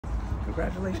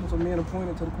congratulations on being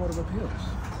appointed to the Court of Appeals.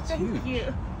 It's huge. Thank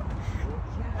you.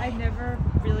 I never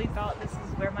really thought this is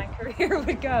where my career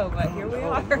would go, but here we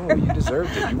are. No, you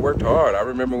deserved it. You worked hard. I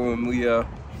remember when we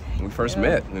first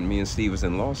met, when me and Steve was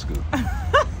in law school.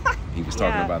 He was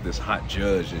talking about this hot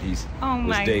judge that he's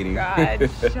was dating. Oh my God,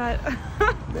 shut up.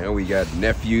 Now we got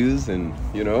nephews and,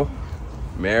 you know,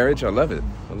 marriage. I love it.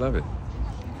 I love it.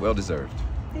 Well deserved.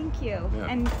 Thank you. Yeah.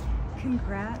 And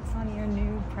congrats on your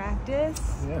new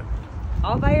practice. Yeah.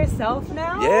 All by yourself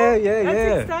now? Yeah.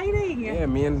 That's exciting. Yeah,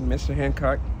 me and Mr.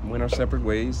 Hancock went our separate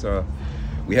ways.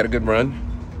 We had a good run,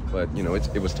 but, you know,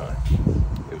 it was time.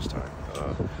 It was time.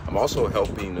 I'm also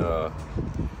helping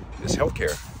this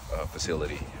healthcare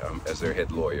facility as their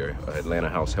head lawyer, Atlanta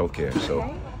House Healthcare.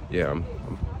 So, yeah, I'm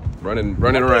running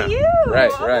Look around. At you.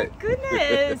 Right. My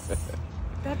goodness.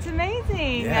 That's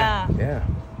amazing. Yeah.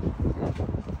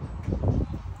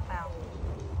 Wow.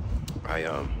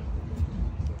 I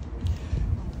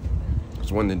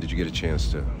was wondering, did you get a chance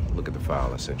to look at the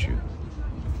file I sent you?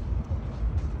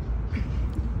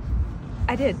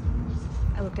 I did.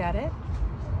 I looked at it.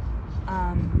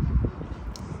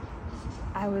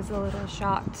 I was a little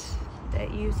shocked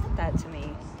that you sent that to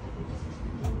me.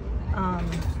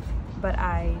 But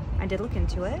I did look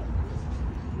into it.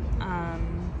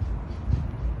 I'm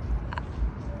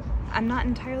not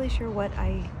entirely sure what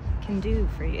I can do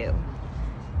for you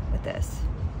with this.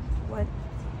 What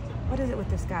is it with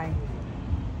this guy?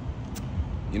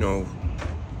 You know,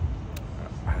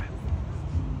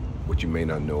 what you may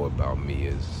not know about me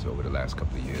is over the last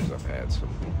couple of years I've had some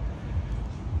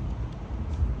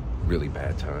really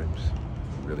bad times,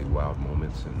 really wild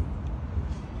moments, and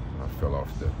I fell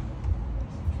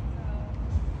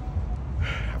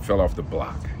off the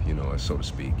block, you know, so to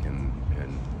speak, and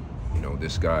you know,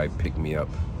 this guy picked me up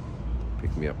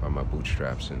by my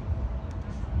bootstraps, and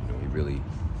you know, he really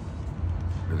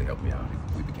helped me out.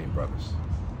 We became brothers.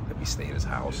 Let me stay at his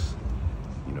house,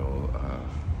 you know,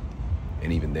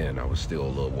 and even then I was still a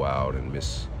little wild and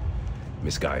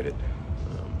misguided.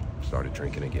 Started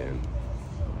drinking again.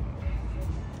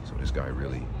 So this guy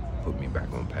really put me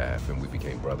back on path, and we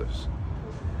became brothers.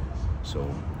 So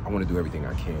I want to do everything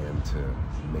I can to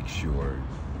make sure,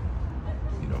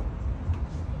 you know,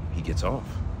 he gets off.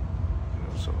 You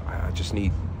know, so I just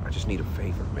need a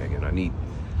favor, Megan. I need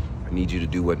you to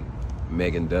do what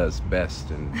Megan does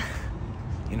best, and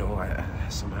you know, I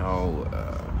somehow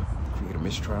create a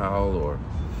mistrial, or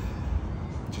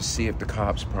just see if the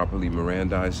cops properly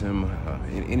Mirandize him.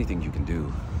 Anything you can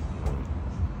do,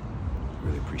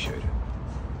 really appreciate it.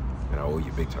 And I owe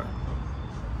you big time.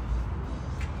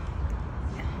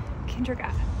 Kendrick,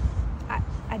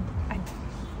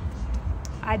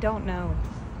 I don't know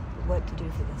what to do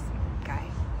for this guy.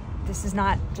 This is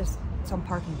not just some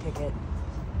parking ticket.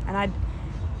 And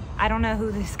I don't know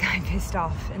who this guy pissed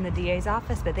off in the DA's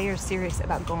office, but they are serious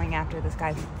about going after this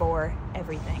guy for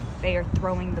everything. They are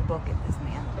throwing the book at this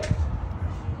man.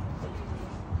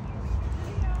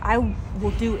 I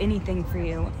will do anything for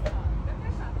you,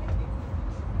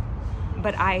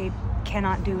 but I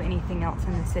cannot do anything else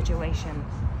in this situation.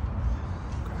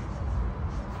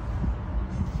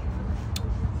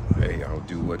 Hey, I'll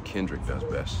do what Kendrick does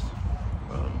best.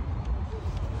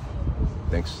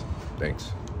 Thanks,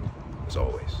 as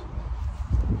always.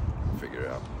 Figure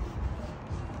it out.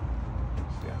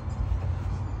 Yeah.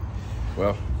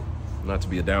 Well, not to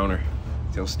be a downer,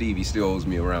 tell Steve he still owes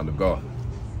me a round of golf.